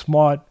well and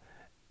smart,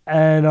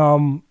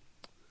 and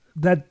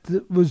that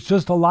was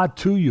just a lot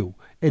to you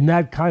in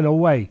that kind of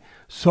way.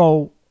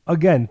 So,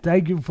 again,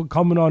 thank you for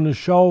coming on the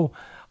show.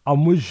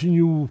 I'm wishing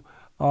you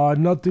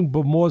nothing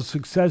but more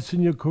success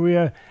in your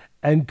career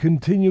and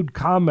continued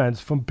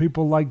comments from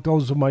people like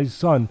those of my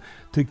son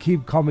to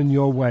keep coming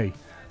your way.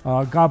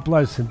 God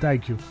bless and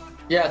thank you.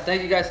 Yeah,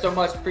 thank you guys so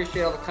much.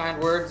 Appreciate all the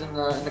kind words and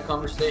the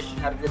conversation.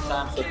 Had a good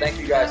time. So thank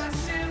you guys.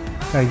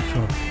 Thanks,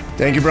 Sean.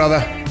 Thank you, brother.